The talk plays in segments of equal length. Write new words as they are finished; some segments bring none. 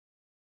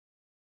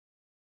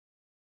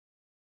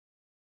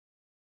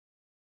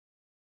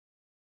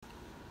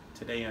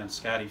Today on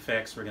Scottie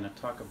Facts we're going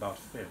to talk about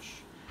fish.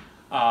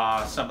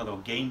 Some of the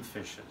game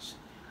fishes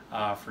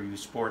for you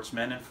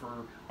sportsmen and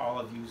for all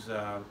of you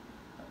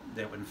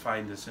that would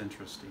find this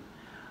interesting.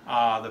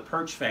 The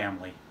perch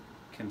family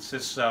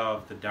consists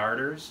of the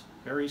darters,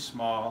 very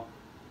small,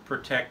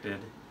 protected,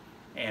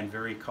 and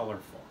very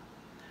colorful.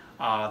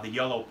 The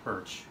yellow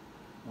perch,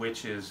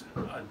 which is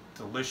a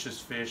delicious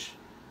fish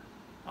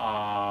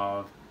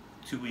to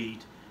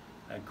eat,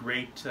 a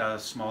great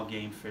small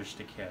game fish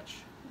to catch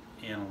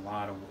in a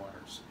lot of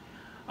waters.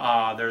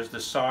 There's the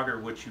sauger,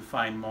 which you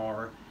find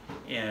more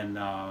in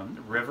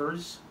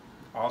rivers,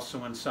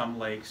 also in some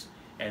lakes,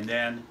 and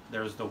then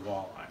there's the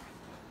walleye,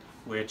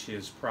 which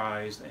is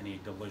prized and a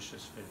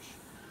delicious fish.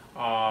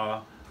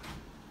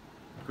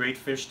 Great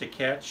fish to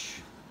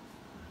catch.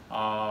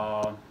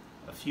 A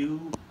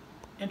few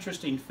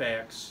interesting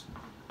facts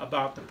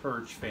about the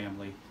perch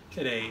family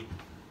today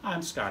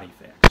on Scottie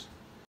Facts.